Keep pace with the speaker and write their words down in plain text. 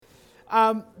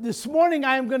This morning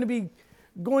I am going to be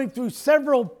going through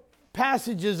several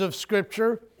passages of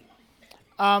Scripture,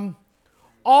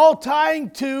 all tying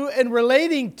to and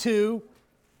relating to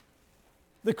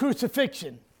the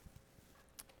crucifixion.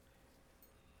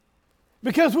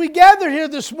 Because we gathered here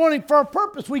this morning for a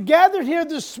purpose. We gathered here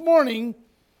this morning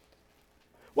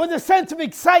with a sense of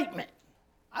excitement.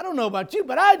 I don't know about you,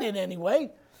 but I did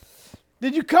anyway.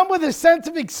 Did you come with a sense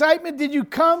of excitement? Did you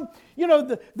come,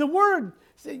 the word,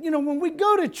 when we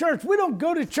go to church, we don't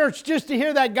go to church just to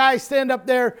hear that guy stand up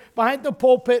there behind the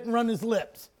pulpit and run his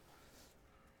lips.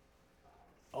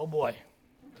 Oh boy.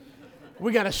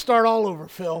 We got to start all over,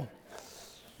 Phil.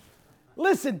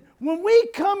 Listen, when we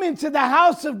come into the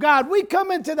house of God, we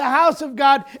come into the house of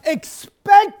God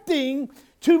expecting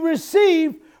to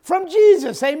receive from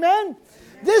Jesus. Amen?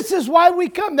 This is why we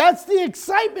come. That's the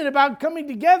excitement about coming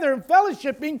together and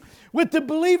fellowshipping with the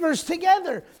believers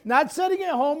together. Not sitting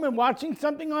at home and watching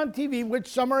something on TV, which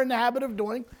some are in the habit of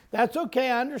doing. That's okay.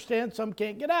 I understand some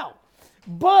can't get out.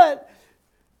 But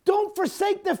don't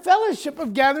forsake the fellowship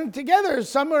of gathering together, as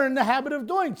some are in the habit of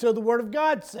doing. So the Word of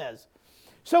God says.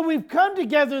 So we've come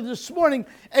together this morning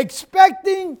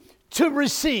expecting to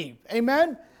receive.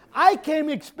 Amen? I came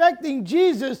expecting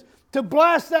Jesus to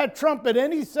blast that trumpet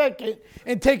any second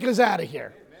and take us out of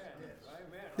here.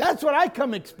 That's what I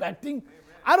come expecting.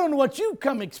 I don't know what you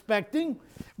come expecting,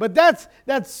 but that's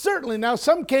certainly. Now,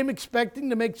 some came expecting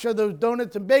to make sure those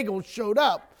donuts and bagels showed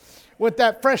up with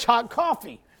that fresh hot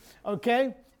coffee.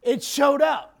 Okay? It showed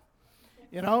up.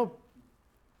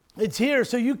 It's here,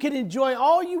 so you can enjoy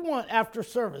all you want after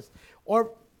service.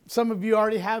 Or some of you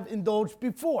already have indulged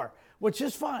before, which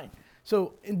is fine.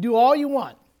 So do all you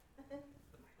want.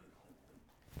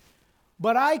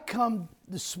 But I come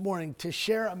this morning to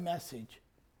share a message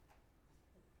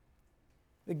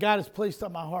that God has placed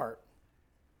on my heart.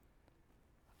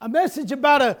 A message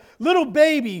about a little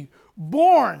baby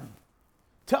born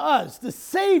to us, the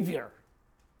Savior,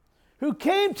 who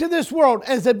came to this world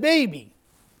as a baby,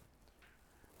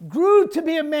 grew to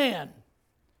be a man,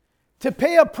 to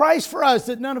pay a price for us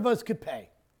that none of us could pay.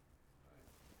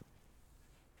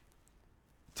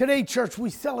 Today, church,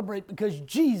 we celebrate because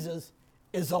Jesus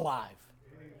is alive.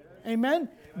 Amen?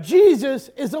 Jesus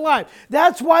is alive.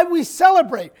 That's why we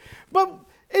celebrate. But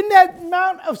in that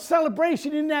amount of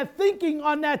celebration, in that thinking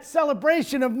on that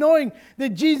celebration of knowing that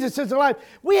Jesus is alive,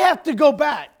 we have to go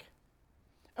back.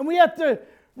 And we have to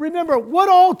remember what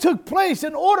all took place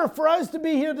in order for us to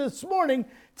be here this morning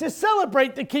to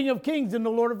celebrate the King of Kings and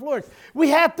the Lord of Lords. We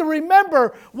have to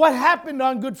remember what happened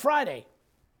on Good Friday.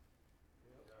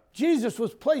 Jesus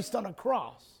was placed on a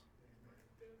cross.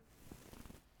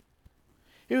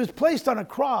 He was placed on a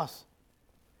cross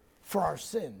for our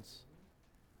sins.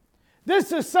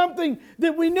 This is something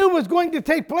that we knew was going to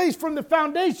take place from the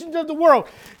foundations of the world.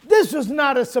 This was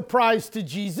not a surprise to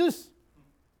Jesus.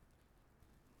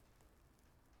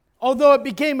 Although it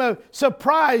became a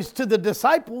surprise to the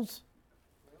disciples.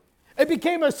 It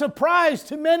became a surprise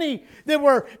to many that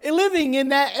were living in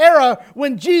that era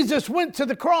when Jesus went to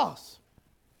the cross.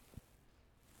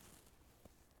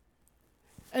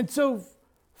 And so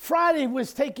Friday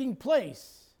was taking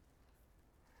place.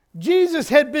 Jesus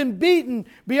had been beaten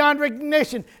beyond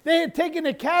recognition. They had taken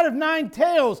a cat of nine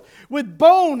tails with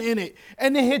bone in it,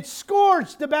 and they had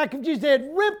scourged the back of Jesus. They had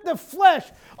ripped the flesh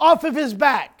off of his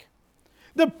back.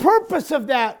 The purpose of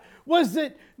that was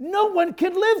that no one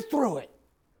could live through it.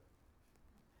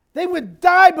 They would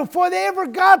die before they ever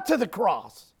got to the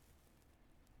cross.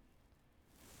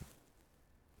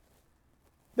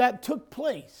 That took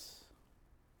place.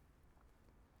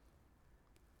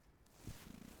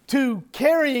 To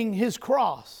carrying his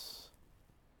cross.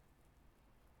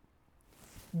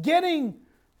 Getting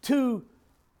to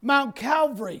Mount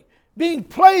Calvary. Being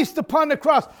placed upon the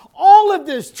cross. All of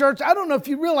this, church, I don't know if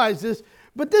you realize this,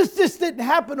 but this just didn't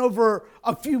happen over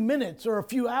a few minutes or a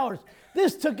few hours.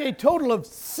 This took a total of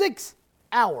 6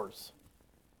 hours.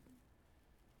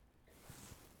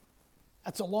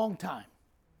 That's a long time.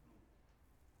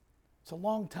 It's a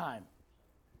long time.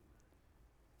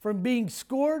 From being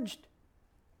scourged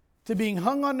to being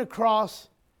hung on the cross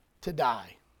to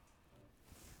die.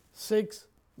 6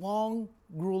 long,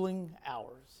 grueling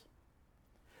hours.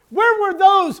 Where were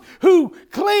those who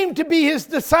claimed to be his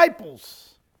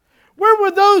disciples? Where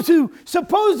were those who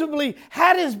supposedly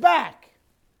had his back?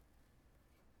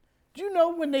 Do you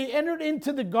know when they entered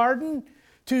into the garden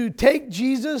to take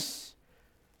Jesus,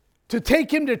 to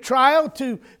take him to trial,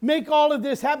 to make all of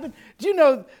this happen? Do you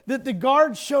know that the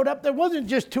guards showed up? There wasn't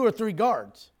just 2 or 3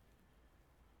 guards.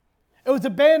 It was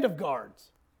a band of guards.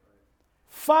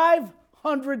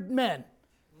 500 men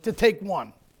to take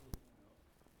one.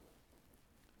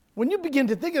 When you begin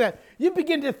to think of that, you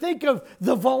begin to think of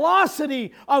the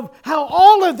velocity of how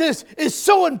all of this is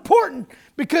so important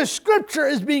because Scripture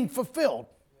is being fulfilled.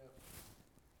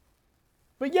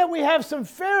 But yet we have some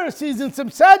Pharisees and some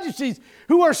Sadducees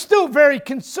who are still very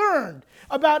concerned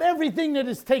about everything that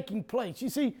is taking place. You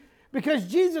see, because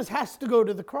Jesus has to go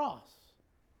to the cross.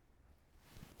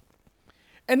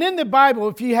 And in the Bible,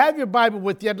 if you have your Bible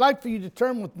with you, I'd like for you to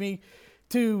turn with me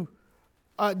to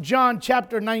John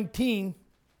chapter 19.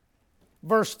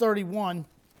 Verse 31.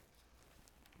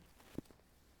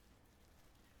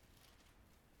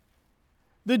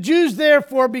 The Jews,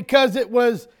 therefore, because it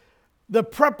was the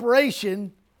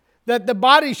preparation that the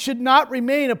body should not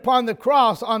remain upon the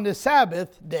cross on the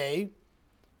Sabbath day,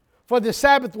 for the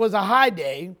Sabbath was a high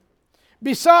day,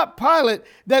 besought Pilate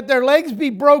that their legs be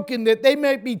broken, that they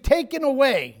might be taken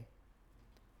away.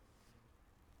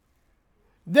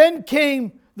 Then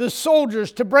came the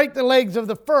soldiers to break the legs of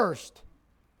the first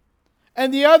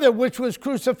and the other which was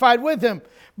crucified with him.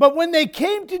 But when they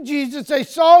came to Jesus, they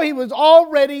saw he was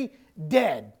already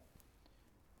dead.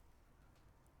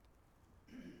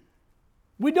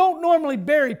 We don't normally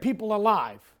bury people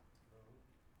alive.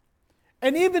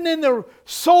 And even in the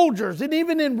soldiers, and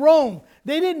even in Rome,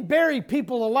 they didn't bury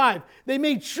people alive. They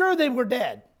made sure they were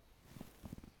dead.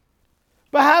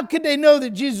 But how could they know that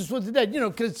Jesus was dead?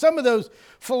 Because some of those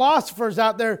philosophers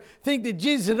out there think that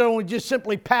Jesus had only just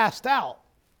simply passed out.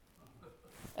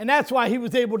 And that's why he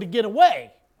was able to get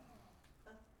away.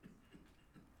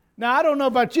 Now, I don't know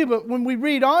about you, but when we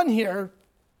read on here,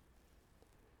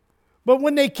 but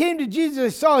when they came to Jesus, they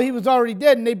saw he was already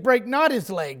dead, and they brake not his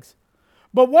legs.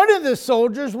 But one of the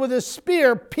soldiers with a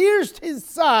spear pierced his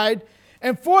side,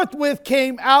 and forthwith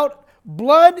came out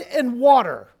blood and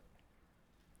water.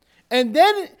 And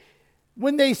then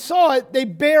when they saw it, they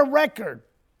bear record.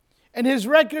 And his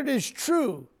record is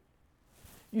true.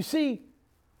 You see,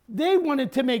 they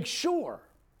wanted to make sure.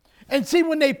 And see,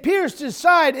 when they pierced his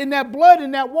side and that blood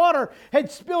and that water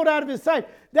had spilled out of his side,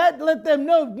 that let them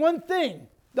know one thing.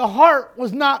 The heart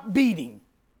was not beating.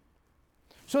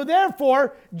 So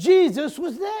therefore, Jesus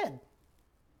was dead.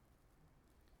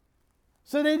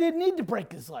 So they didn't need to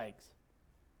break his legs.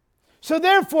 So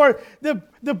therefore,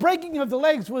 the breaking of the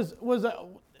legs was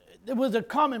a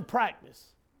common practice.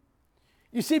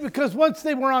 You see, because once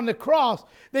they were on the cross,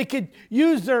 they could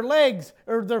use their legs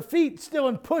or their feet still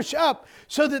and push up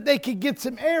so that they could get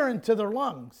some air into their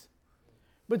lungs.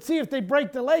 But see, if they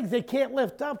break the legs, they can't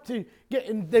lift up to get,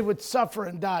 and they would suffer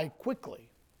and die quickly.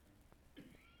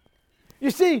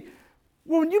 You see,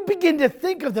 when you begin to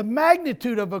think of the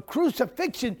magnitude of a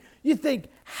crucifixion, you think,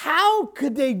 how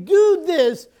could they do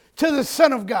this to the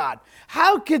Son of God?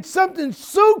 How could something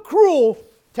so cruel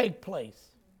take place?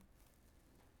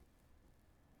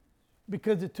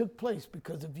 Because it took place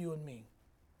because of you and me.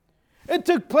 It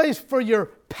took place for your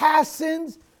past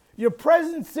sins, your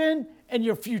present sin, and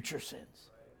your future sins.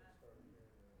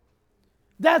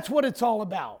 That's what it's all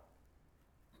about.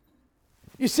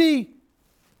 You see,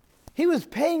 he was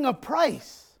paying a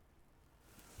price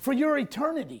for your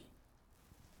eternity.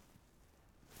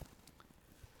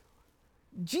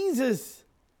 Jesus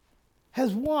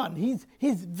has won. He's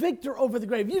victor over the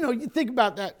grave. You think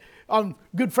about that on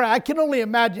Good Friday. I can only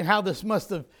imagine how this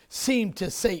must have seemed to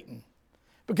Satan,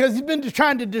 because he's been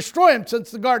trying to destroy him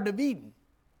since the Garden of Eden.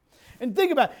 And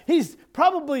think about it. He's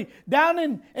probably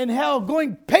down in hell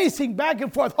going pacing back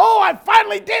and forth. Oh, I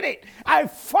finally did it. I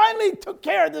finally took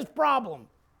care of this problem.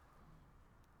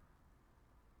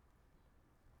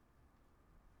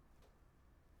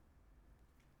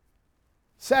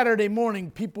 Saturday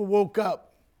morning, people woke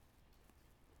up.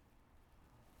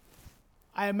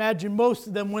 I imagine most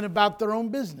of them went about their own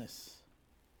business,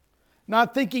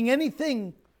 not thinking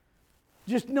anything,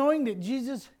 just knowing that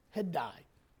Jesus had died.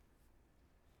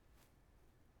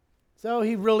 So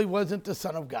he really wasn't the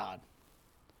Son of God.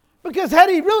 Because had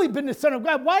he really been the Son of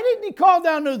God, why didn't he call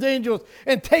down those angels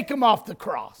and take him off the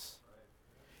cross?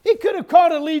 He could have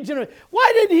called a legion.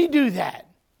 Why didn't he do that?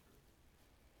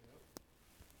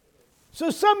 So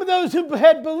some of those who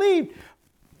had believed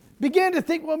began to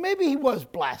think, well, maybe he was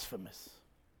blasphemous.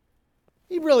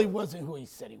 He really wasn't who he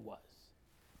said he was.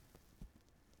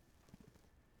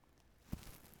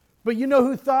 But you know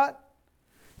who thought?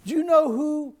 Do you know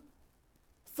who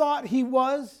thought he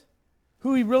was?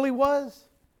 Who he really was?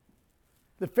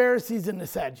 The Pharisees and the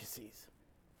Sadducees.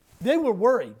 They were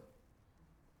worried.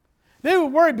 They were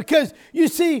worried because, you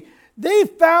see, they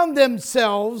found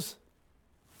themselves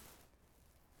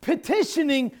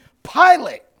petitioning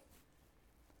Pilate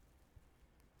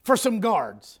for some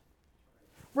guards.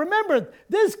 Remember,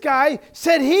 this guy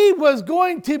said he was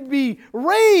going to be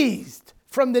raised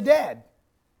from the dead.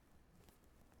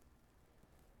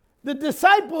 The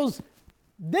disciples,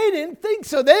 they didn't think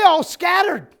so. They all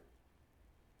scattered.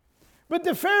 But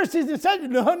the Pharisees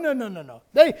decided, no.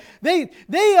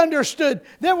 They understood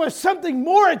there was something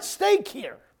more at stake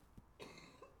here.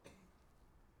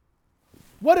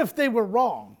 What if they were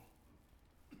wrong?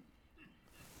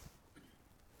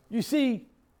 You see,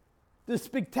 the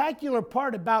spectacular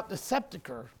part about the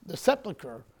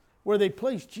sepulcher where they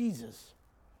placed Jesus,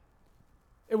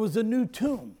 it was a new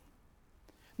tomb.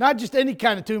 Not just any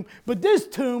kind of tomb, but this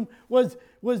tomb was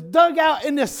dug out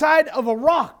in the side of a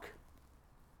rock.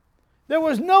 There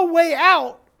was no way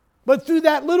out but through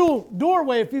that little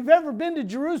doorway. If you've ever been to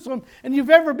Jerusalem and you've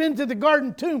ever been to the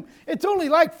Garden Tomb, it's only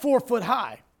like 4 foot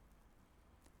high.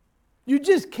 You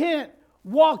just can't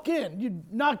walk in. You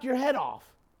knock your head off.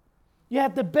 You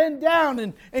have to bend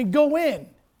down and go in.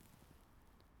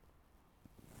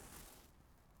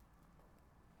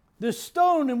 The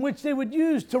stone in which they would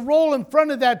use to roll in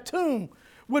front of that tomb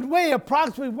would weigh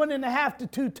approximately 1.5 to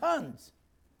 2 tons.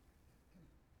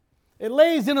 It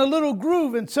lays in a little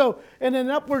groove and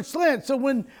an upward slant. So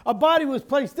when a body was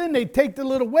placed in, they'd take the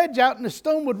little wedge out and the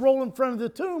stone would roll in front of the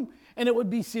tomb and it would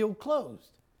be sealed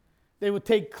closed. They would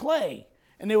take clay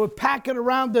and they would pack it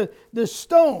around the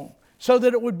stone so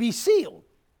that it would be sealed.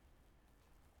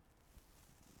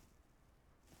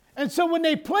 And so when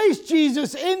they placed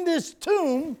Jesus in this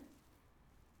tomb,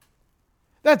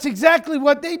 that's exactly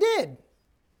what they did.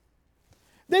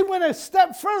 They went a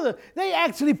step further. They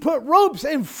actually put ropes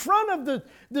in front of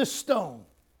the stone.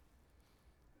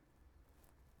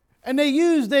 And they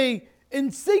used a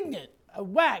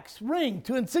wax ring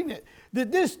to insigniate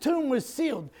that this tomb was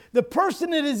sealed. The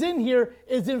person that is in here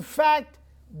is in fact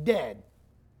dead.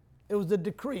 It was a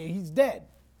decree. He's dead.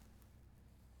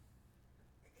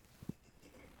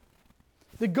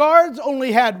 The guards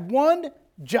only had one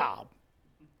job.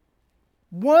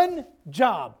 One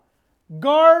job.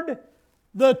 Guard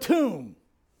the tomb.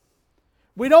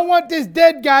 We don't want this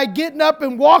dead guy getting up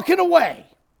and walking away.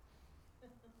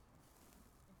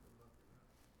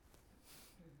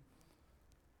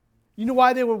 You know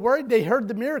why they were worried? They heard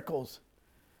the miracles.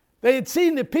 They had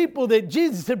seen the people that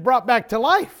Jesus had brought back to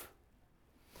life.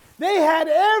 They had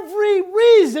every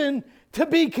reason to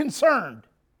be concerned.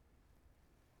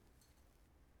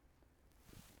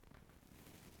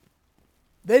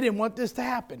 They didn't want this to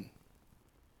happen.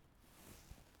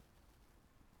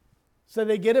 So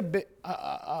they get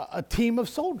a team of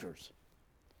soldiers.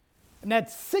 And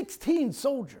that's 16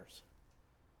 soldiers.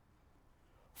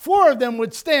 4 of them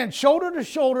would stand shoulder to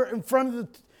shoulder in front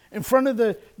of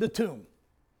the tomb.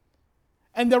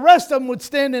 And the rest of them would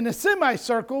stand in a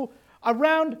semicircle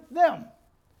around them.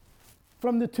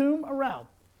 From the tomb around.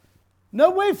 No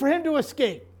way for him to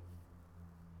escape.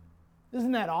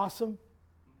 Isn't that awesome?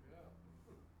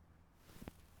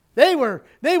 They were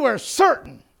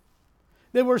certain.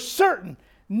 They were certain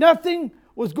nothing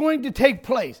was going to take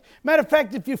place. Matter of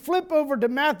fact, if you flip over to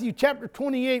Matthew chapter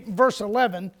 28 and verse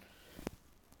 11,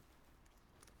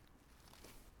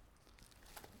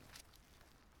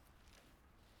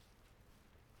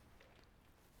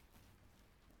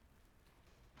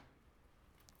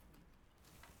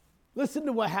 listen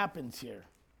to what happens here.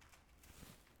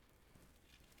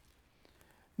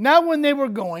 Now when they were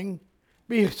going,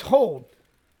 behold,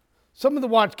 some of the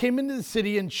watch came into the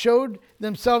city and showed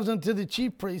themselves unto the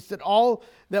chief priests that all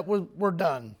that were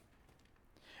done.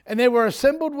 And they were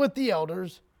assembled with the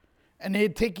elders, and they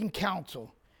had taken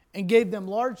counsel, and gave them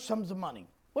large sums of money.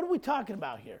 What are we talking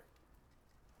about here?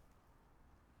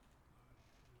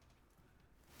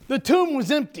 The tomb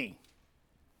was empty.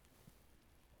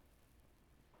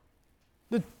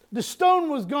 The stone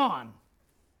was gone.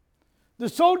 The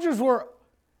soldiers were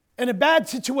in a bad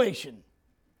situation.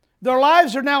 Their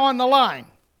lives are now on the line.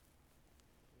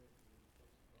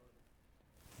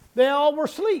 They all were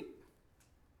asleep.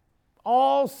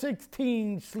 All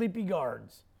 16 sleepy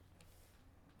guards.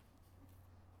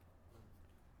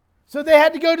 So they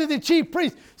had to go to the chief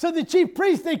priest. So the chief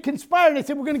priest, they conspired. They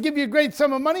said, we're going to give you a great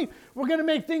sum of money. We're going to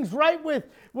make things right with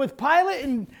Pilate,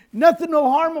 and nothing,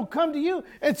 no harm will come to you.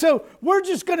 And so we're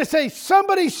just going to say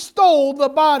somebody stole the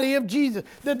body of Jesus.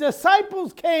 The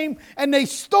disciples came and they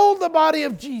stole the body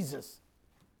of Jesus.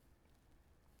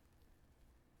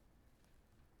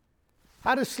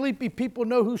 How do sleepy people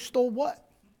know who stole what?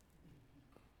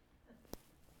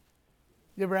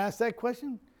 You ever ask that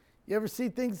question? You ever see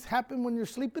things happen when you're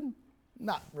sleeping?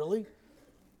 Not really.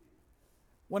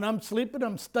 When I'm sleeping,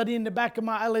 I'm studying the back of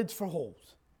my eyelids for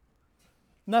holes.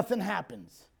 Nothing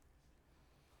happens.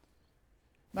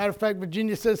 Matter of fact,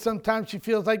 Virginia says sometimes she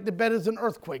feels like the bed is an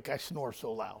earthquake. I snore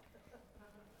so loud.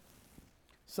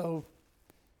 So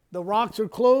the rocks are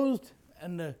closed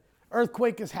and the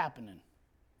earthquake is happening.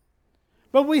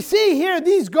 But we see here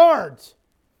these guards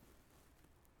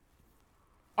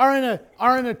are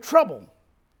in a trouble.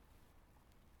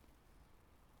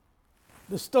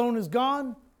 The stone is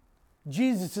gone.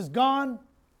 Jesus is gone.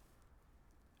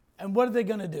 And what are they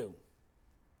going to do?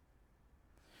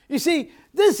 You see,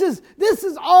 this is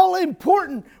all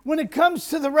important when it comes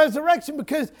to the resurrection,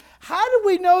 because how do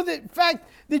we know that, in fact,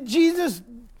 that Jesus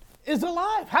is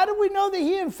alive? How do we know that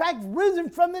he, in fact, risen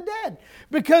from the dead?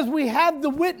 Because we have the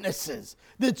witnesses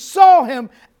that saw him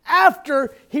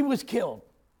after he was killed.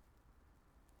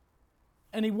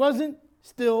 And he wasn't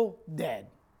still dead.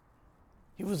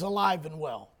 He was alive and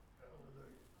well.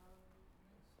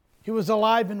 He was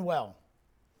alive and well.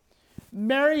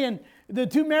 Mary and the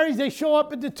two Marys, they show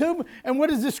up at the tomb, and what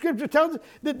does the scripture tell us?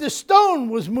 That the stone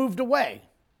was moved away.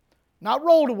 Not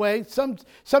rolled away. Some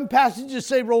passages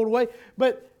say rolled away,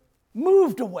 but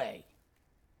moved away.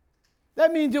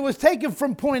 That means it was taken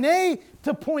from point A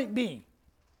to point B.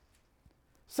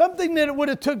 Something that it would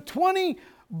have took 20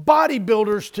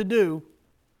 bodybuilders to do,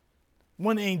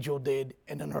 one angel did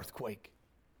in an earthquake.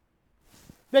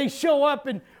 They show up,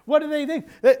 and what do they think?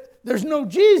 That there's no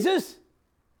Jesus,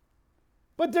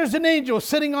 but there's an angel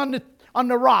sitting on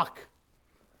the rock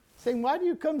saying, why do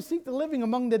you come seek the living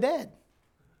among the dead?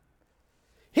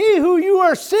 He who you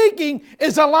are seeking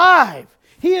is alive.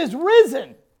 He is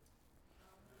risen.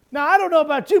 Now, I don't know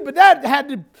about you, but that had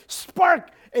to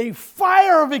spark a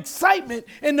fire of excitement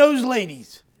in those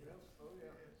ladies.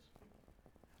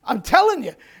 I'm telling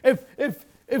you,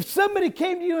 if somebody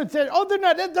came to you and said, oh,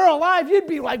 they're alive, you'd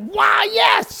be like, wow,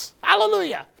 yes,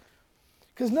 hallelujah.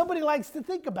 Because nobody likes to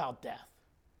think about death.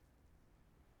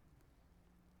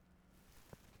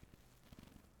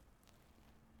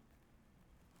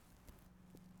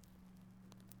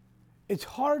 It's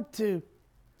hard to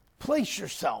place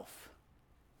yourself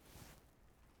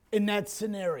in that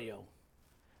scenario,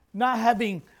 not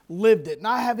having lived it,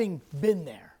 not having been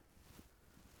there.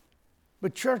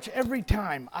 But church, every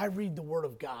time I read the Word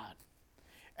of God,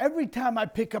 every time I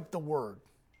pick up the Word,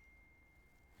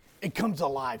 it comes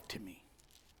alive to me.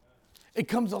 It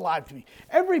comes alive to me.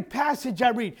 Every passage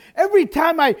I read, every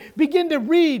time I begin to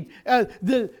read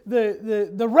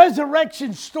the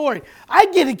resurrection story, I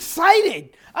get excited.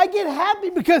 I get happy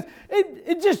because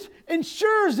it just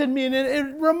ensures in me, and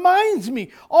it reminds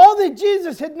me all that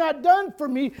Jesus had not done for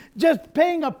me, just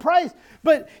paying a price,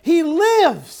 but he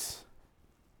lives.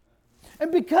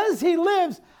 And because he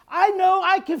lives, I know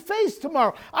I can face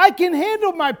tomorrow. I can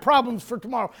handle my problems for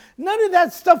tomorrow. None of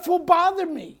that stuff will bother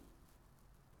me.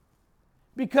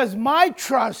 Because my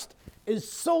trust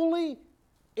is solely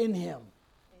in him.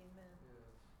 Amen.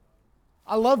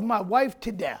 I love my wife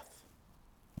to death.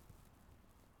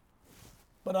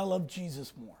 But I love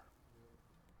Jesus more.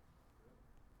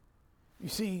 You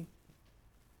see,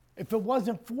 if it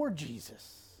wasn't for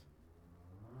Jesus,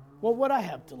 what would I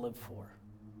have to live for?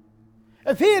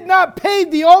 If he had not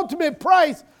paid the ultimate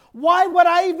price, why would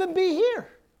I even be here?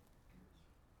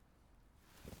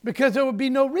 Because there would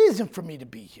be no reason for me to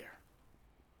be here.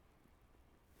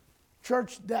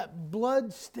 Church, that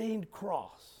blood-stained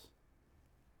cross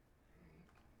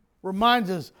reminds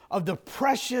us of the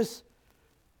precious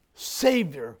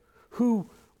Savior who,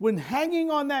 when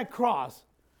hanging on that cross,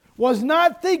 was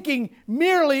not thinking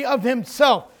merely of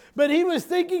himself, but he was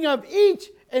thinking of each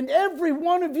and every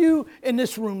one of you in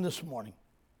this room this morning.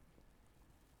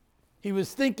 He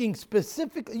was thinking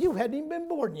specifically, you hadn't even been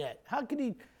born yet. How could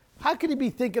he be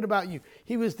thinking about you?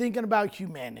 He was thinking about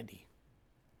humanity.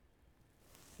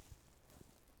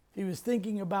 He was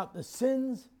thinking about the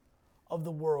sins of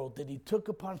the world that he took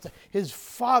upon himself. His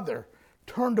Father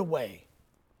turned away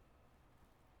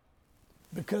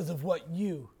because of what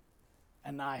you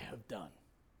and I have done.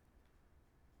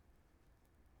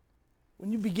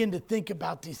 When you begin to think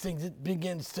about these things, it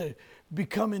begins to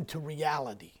become into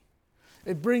reality.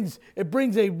 It brings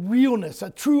a realness, a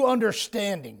true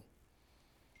understanding.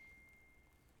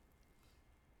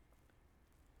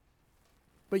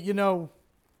 But you know,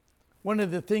 one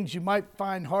of the things you might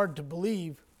find hard to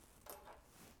believe,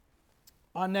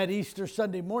 on that Easter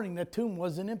Sunday morning, the tomb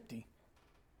wasn't empty.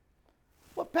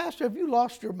 Well, Pastor, have you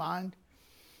lost your mind?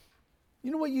 You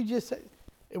know what you just said?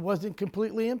 It wasn't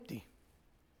completely empty.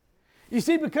 You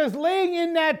see, because laying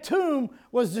in that tomb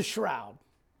was the shroud.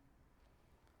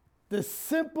 The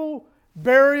simple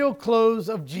burial clothes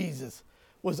of Jesus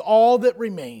was all that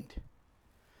remained.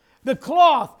 The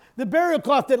cloth, the burial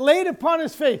cloth that laid upon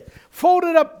his face,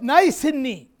 folded up nice and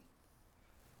neat,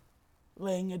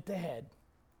 laying at the head.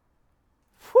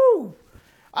 Whew!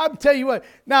 I'll tell you what,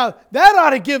 now that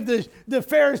ought to give the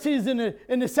Pharisees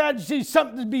and the Sadducees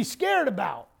something to be scared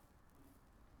about.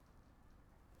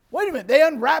 wait a minute, they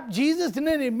unwrapped Jesus and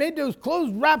then they made those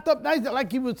clothes wrapped up nice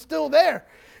like he was still there.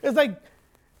 It's like,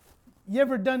 you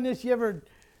ever done this? You ever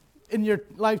in your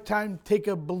lifetime take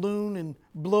a balloon and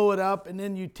blow it up, and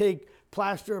then you take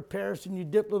plaster of Paris and you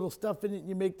dip little stuff in it and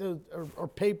you make those, or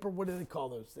paper, what do they call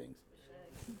those things?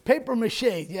 Paper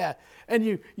mache, yeah.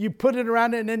 And you put it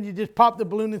around it and then you just pop the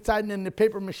balloon inside and then the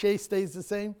paper mache stays the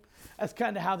same. That's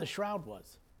kind of how the shroud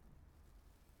was.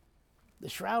 The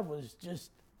shroud was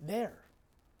just there.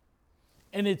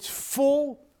 And it's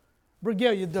full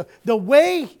regalia. The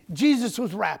way Jesus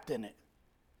was wrapped in it,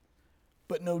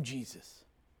 but no Jesus.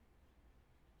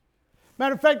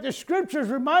 Matter of fact, the scriptures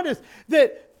remind us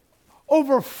that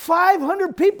over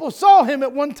 500 people saw him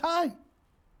at one time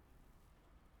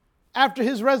after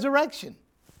his resurrection.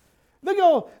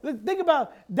 Think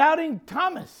about doubting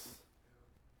Thomas.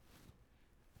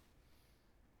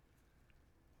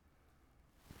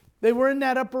 They were in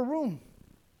that upper room.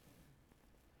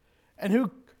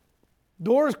 And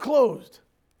doors closed,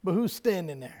 but who's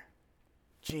standing there?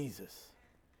 Jesus.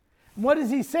 And what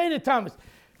does he say to Thomas?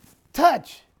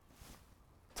 Touch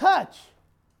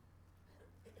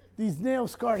these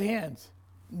nail-scarred hands,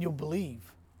 and you'll believe.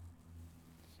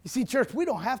 You see, church, we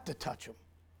don't have to touch them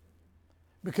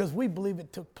because we believe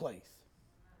it took place.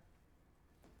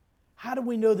 How do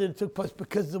we know that it took place?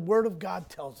 Because the Word of God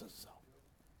tells us so.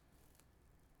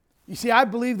 You see, I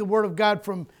believe the Word of God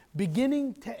from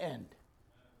beginning to end.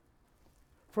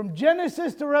 From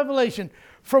Genesis to Revelation.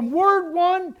 From word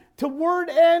 1 to word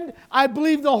end, I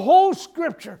believe the whole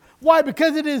Scripture. Why?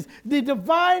 Because it is the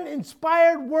divine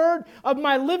inspired Word of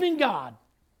my living God.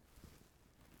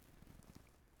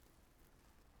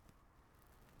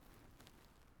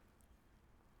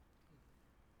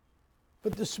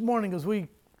 But this morning, as we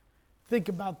think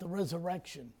about the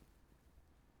resurrection,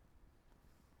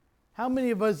 how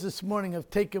many of us this morning have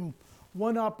taken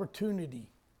one opportunity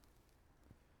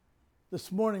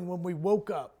this morning when we woke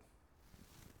up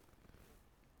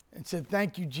and said,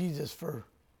 thank you, Jesus, for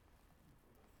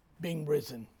being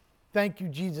risen. Thank you,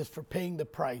 Jesus, for paying the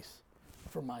price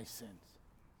for my sins.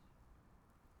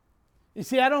 You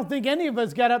see, I don't think any of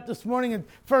us got up this morning and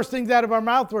first things out of our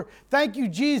mouth were, thank you,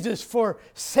 Jesus, for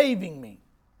saving me.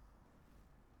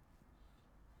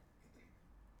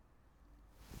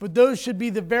 But those should be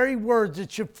the very words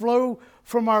that should flow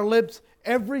from our lips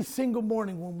every single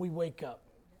morning when we wake up.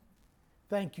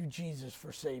 Thank you, Jesus,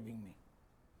 for saving me.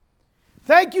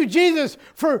 Thank you, Jesus,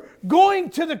 for going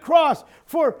to the cross,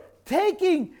 for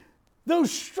taking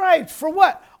those stripes for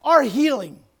what? Our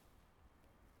healing.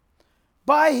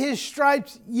 By his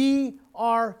stripes ye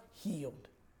are healed.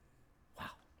 Wow.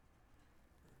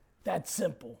 That's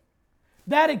simple.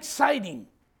 That exciting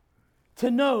to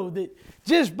know that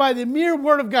just by the mere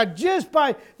word of God, just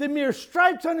by the mere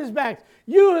stripes on his back,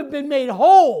 you have been made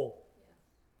whole.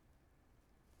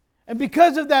 And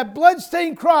because of that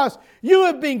blood-stained cross, you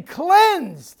have been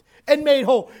cleansed and made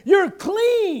whole. You're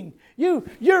clean.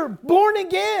 You're born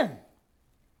again.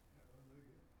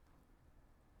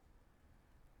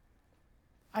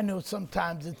 I know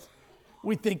sometimes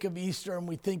we think of Easter and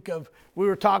we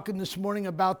were talking this morning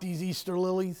about these Easter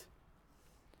lilies.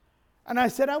 And I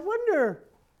said, I wonder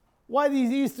why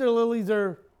these Easter lilies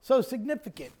are so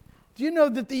significant. Do you know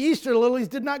that the Easter lilies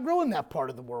did not grow in that part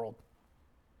of the world?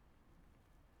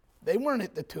 They weren't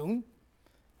at the tomb.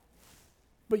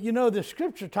 But you know, the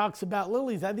scripture talks about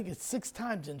lilies, I think it's 6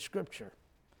 times in scripture.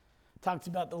 It talks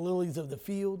about the lilies of the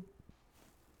field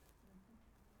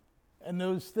and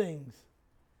those things.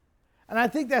 And I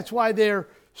think that's why they're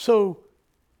so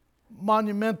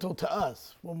monumental to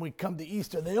us when we come to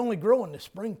Easter. They only grow in the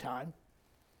springtime.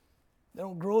 They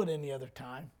don't grow at any other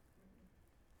time.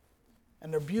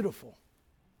 And they're beautiful.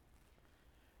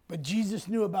 But Jesus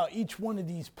knew about each one of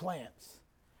these plants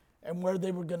and where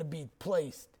they were going to be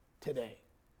placed today.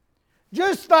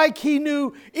 Just like he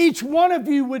knew each one of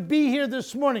you would be here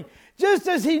this morning. Just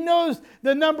as he knows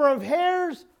the number of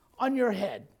hairs on your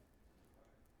head.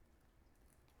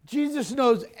 Jesus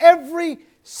knows every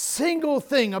single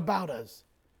thing about us.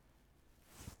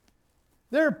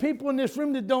 There are people in this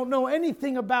room that don't know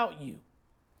anything about you.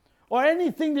 Or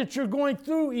anything that you're going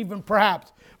through even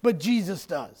perhaps. But Jesus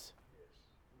does.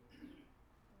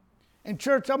 And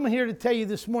church, I'm here to tell you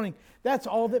this morning, that's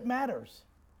all that matters.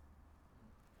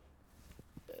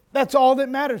 That's all that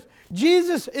matters.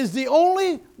 Jesus is the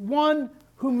only one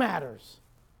who matters.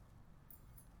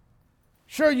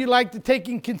 Sure, you like to take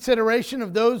in consideration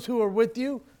of those who are with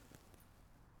you,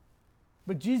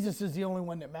 but Jesus is the only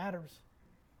one that matters.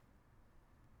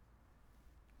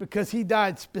 Because he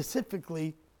died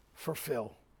specifically for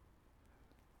Phil.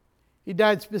 He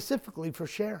died specifically for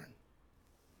Sharon.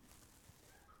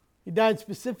 He died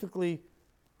specifically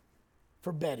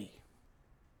for Betty,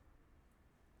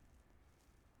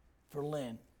 for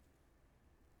Lynn,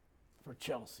 for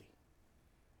Chelsea,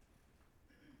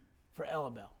 for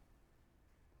Elabel.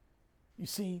 You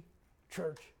see,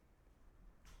 church,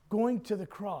 going to the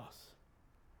cross,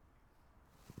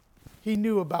 he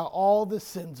knew about all the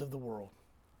sins of the world.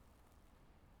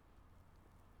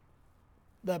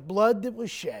 That blood that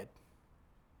was shed.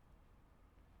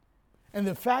 And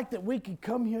the fact that we could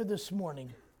come here this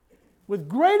morning with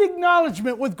great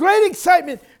acknowledgement, with great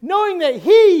excitement, knowing that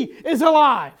he is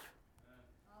alive.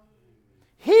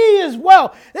 He is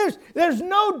well. There's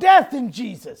no death in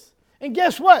Jesus. And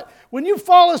guess what? When you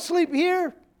fall asleep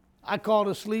here, I call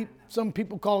it asleep. Some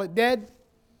people call it dead.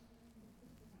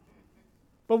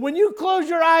 But when you close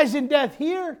your eyes in death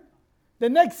here, the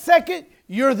next second,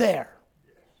 you're there.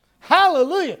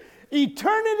 Hallelujah.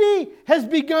 Eternity has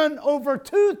begun over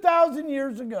 2,000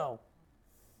 years ago.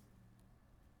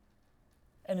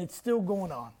 And it's still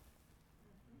going on.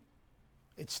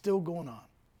 It's still going on.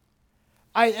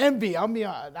 I envy,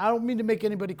 I don't mean to make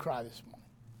anybody cry this morning,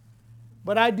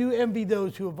 but I do envy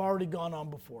those who have already gone on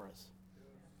before us.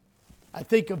 I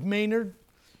think of Maynard,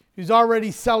 who's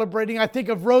already celebrating. I think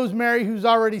of Rosemary, who's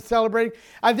already celebrating.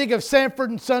 I think of Sanford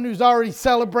and Son, who's already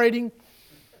celebrating.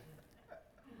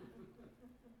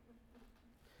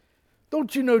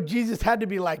 Don't you know Jesus had to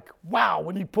be like, wow,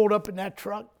 when he pulled up in that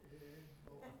truck?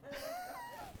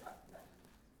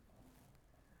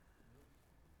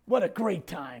 What a great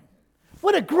time.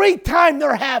 What a great time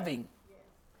they're having.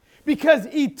 Because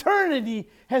eternity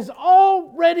has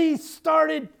already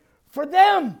started for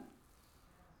them.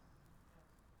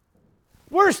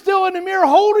 We're still in a mere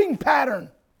holding pattern,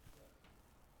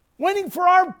 waiting for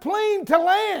our plane to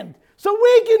land so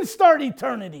we can start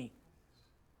eternity.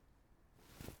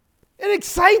 It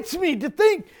excites me to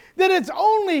think that it's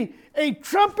only a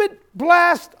trumpet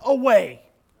blast away.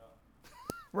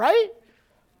 Right?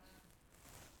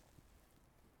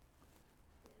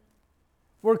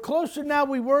 We're closer now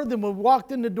we were than we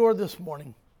walked in the door this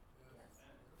morning.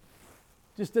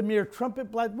 Just a mere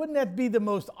trumpet blast. Wouldn't that be the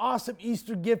most awesome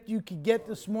Easter gift you could get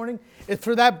this morning? It's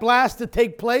for that blast to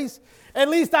take place. At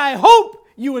least I hope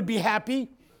you would be happy.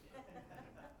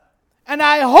 And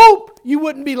I hope you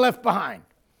wouldn't be left behind.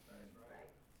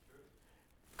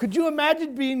 Could you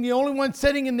imagine being the only one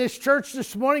sitting in this church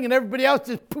this morning and everybody else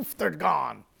just poof, they're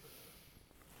gone?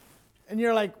 And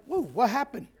you're like, whoa, what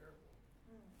happened?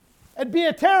 It'd be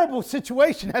a terrible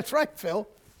situation. That's right, Phil.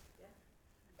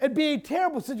 It'd be a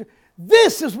terrible situation.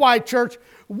 This is why, church,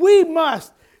 we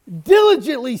must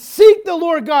diligently seek the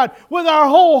Lord God with our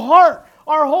whole heart,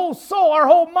 our whole soul, our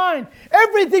whole mind,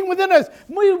 everything within us.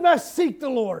 We must seek the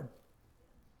Lord.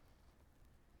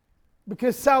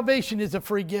 Because salvation is a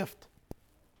free gift.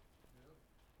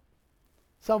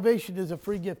 Salvation is a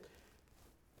free gift.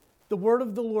 The word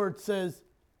of the Lord says,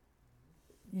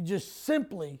 you just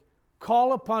simply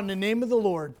call upon the name of the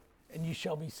Lord and you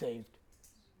shall be saved.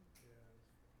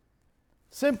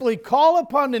 Simply call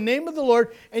upon the name of the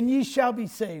Lord and ye shall be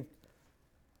saved.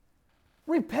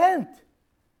 Repent.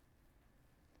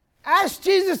 Ask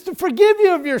Jesus to forgive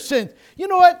you of your sins. You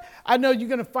know what? I know you're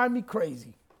going to find me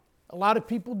crazy. A lot of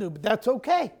people do, but that's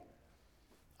okay.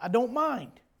 I don't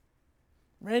mind.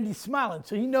 Randy's smiling,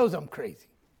 so he knows I'm crazy.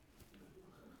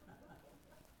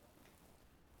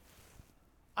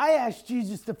 I ask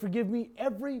Jesus to forgive me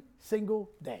every single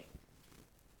day.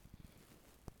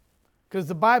 Because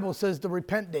the Bible says to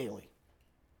repent daily.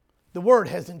 The word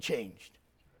hasn't changed.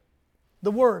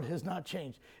 The word has not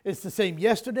changed. It's the same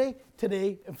yesterday,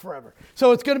 today, and forever.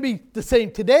 So it's going to be the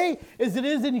same today as it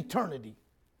is in eternity.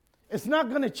 It's not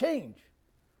going to change.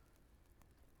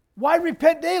 Why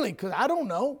repent daily? Because I don't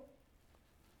know.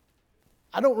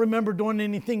 I don't remember doing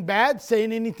anything bad,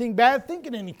 saying anything bad,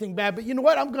 thinking anything bad. But you know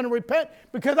what? I'm going to repent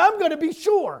because I'm going to be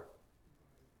sure.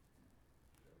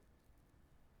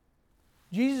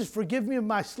 Jesus, forgive me of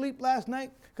my sleep last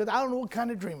night because I don't know what kind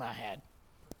of dream I had.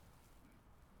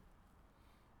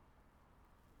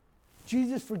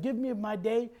 Jesus, forgive me of my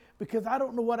day because I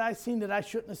don't know what I seen that I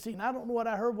shouldn't have seen. I don't know what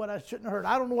I heard, what I shouldn't have heard.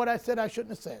 I don't know what I said I shouldn't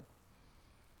have said.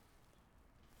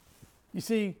 You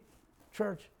see,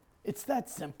 church, it's that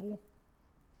simple.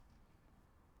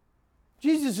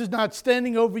 Jesus is not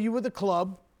standing over you with a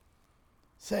club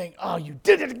saying, oh, you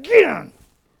did it again.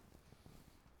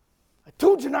 I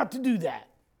told you not to do that.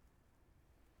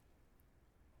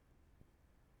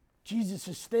 Jesus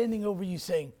is standing over you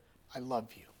saying, I love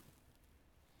you.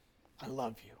 I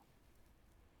love you.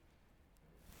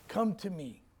 Come to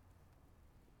me.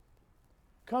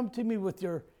 Come to me with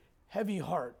your heavy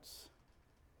hearts.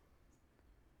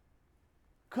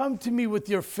 Come to me with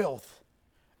your filth,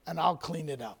 and I'll clean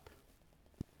it up.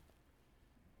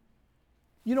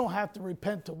 You don't have to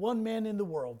repent to one man in the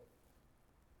world,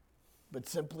 but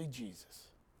simply Jesus.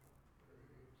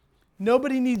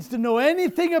 Nobody needs to know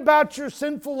anything about your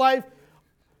sinful life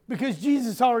because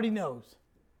Jesus already knows.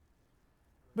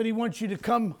 But he wants you to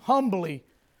come humbly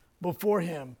before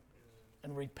him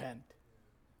and repent.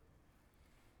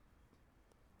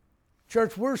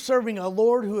 Church, we're serving a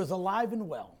Lord who is alive and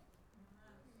well.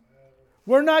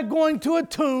 We're not going to a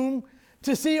tomb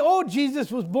to see, oh,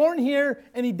 Jesus was born here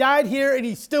and he died here and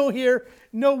he's still here.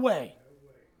 No way.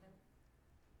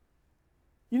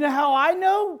 You know how I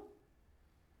know?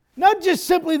 Not just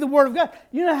simply the Word of God.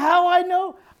 You know how I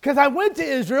know? Because I went to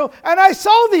Israel and I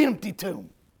saw the empty tomb.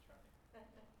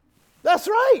 That's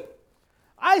right.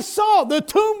 I saw the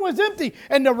tomb was empty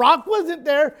and the rock wasn't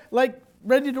there like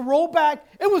ready to roll back.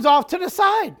 It was off to the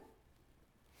side.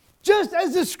 Just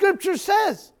as the scripture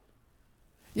says.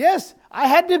 Yes, I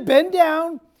had to bend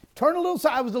down, turn a little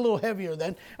side. I was a little heavier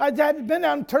then. I had to bend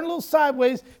down, turn a little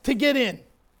sideways to get in.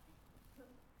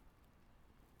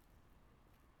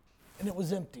 And it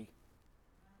was empty.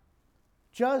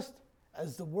 Just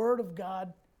as the Word of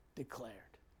God declared.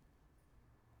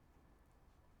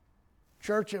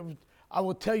 Church, I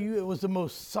will tell you, it was the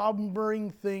most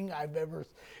sombering thing I've ever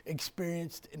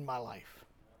experienced in my life.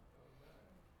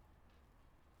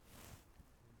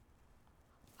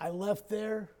 I left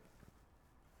there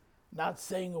not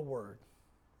saying a word,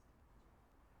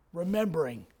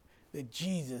 remembering that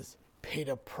Jesus paid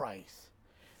a price.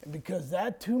 And because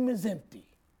that tomb is empty,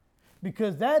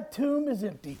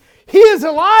 he is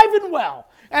alive and well,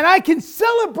 and I can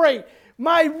celebrate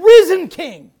my risen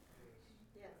King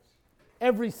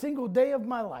every single day of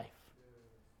my life.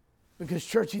 Because,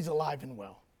 church, he's alive and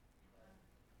well.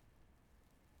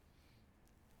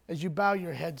 As you bow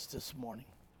your heads this morning,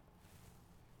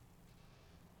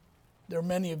 there are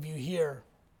many of you here,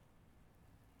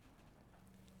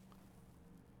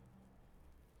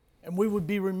 and we would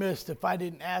be remiss if I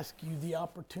didn't ask you the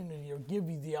opportunity or give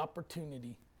you the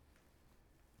opportunity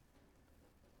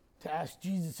to ask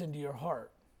Jesus into your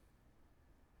heart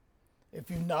if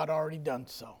you've not already done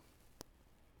so.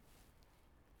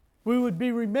 We would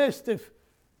be remiss if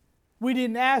we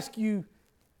didn't ask you,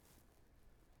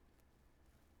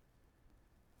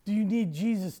 do you need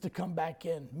Jesus to come back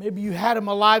in? Maybe you had him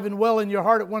alive and well in your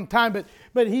heart at one time,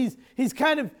 but he's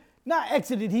kind of not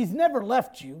exited. He's never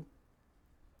left you,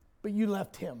 but you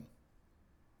left him.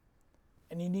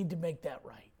 And you need to make that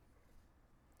right.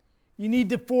 You need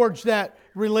to forge that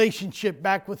relationship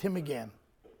back with him again.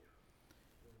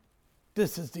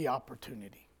 This is the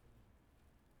opportunity.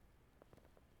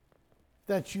 If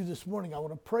that's you this morning, I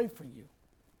want to pray for you.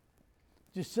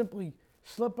 Just simply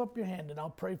slip up your hand and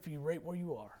I'll pray for you right where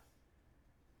you are.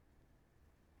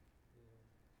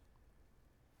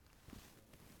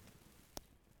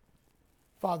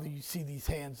 Father, you see these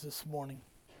hands this morning.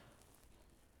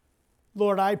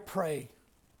 Lord, I pray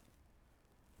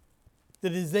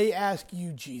that as they ask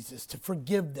you, Jesus, to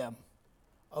forgive them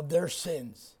of their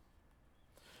sins,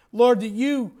 Lord, that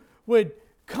you would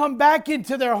come back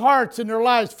into their hearts and their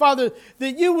lives. Father,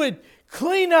 that you would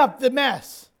clean up the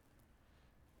mess.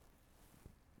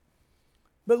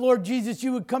 But Lord Jesus,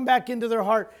 you would come back into their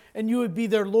heart and you would be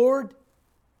their Lord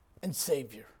and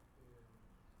Savior.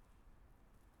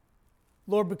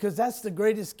 Lord, because that's the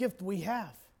greatest gift we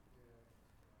have.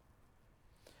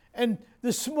 And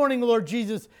this morning, Lord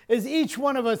Jesus, as each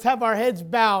one of us have our heads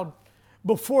bowed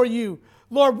before you,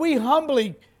 Lord, we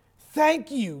humbly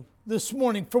thank you this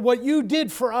morning for what you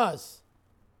did for us.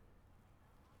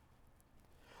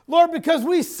 Lord, because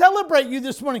we celebrate you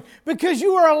this morning, because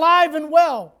you are alive and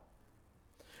well.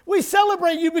 We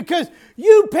celebrate you because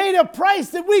you paid a price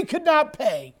that we could not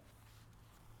pay.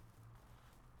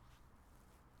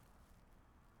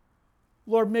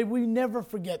 Lord, may we never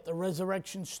forget the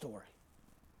resurrection story.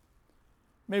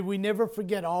 May we never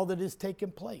forget all that has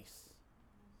taken place.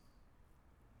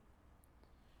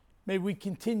 May we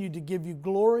continue to give you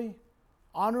glory,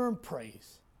 honor, and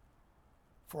praise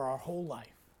for our whole life.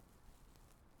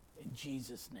 In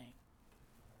Jesus' name.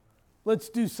 Let's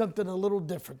do something a little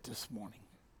different this morning.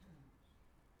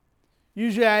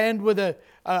 Usually I end with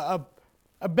a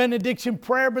benediction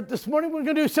prayer, but this morning we're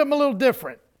going to do something a little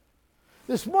different.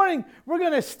 This morning we're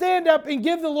going to stand up and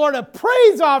give the Lord a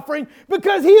praise offering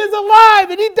because he is alive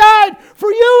and he died for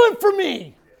you and for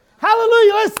me.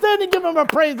 Hallelujah. Let's stand and give him a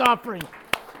praise offering.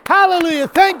 Hallelujah.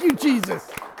 Thank you, Jesus.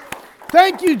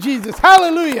 Thank you, Jesus.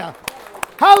 Hallelujah.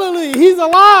 Hallelujah. He's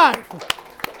alive.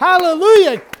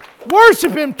 Hallelujah.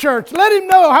 Worship him, church. Let him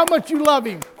know how much you love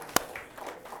him.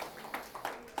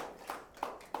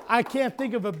 I can't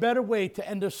think of a better way to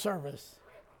end a service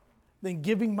than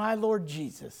giving my Lord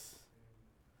Jesus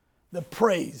the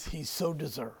praise he so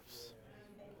deserves.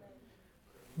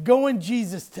 Go in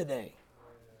Jesus today.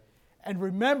 And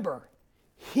remember,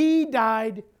 he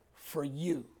died for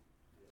you.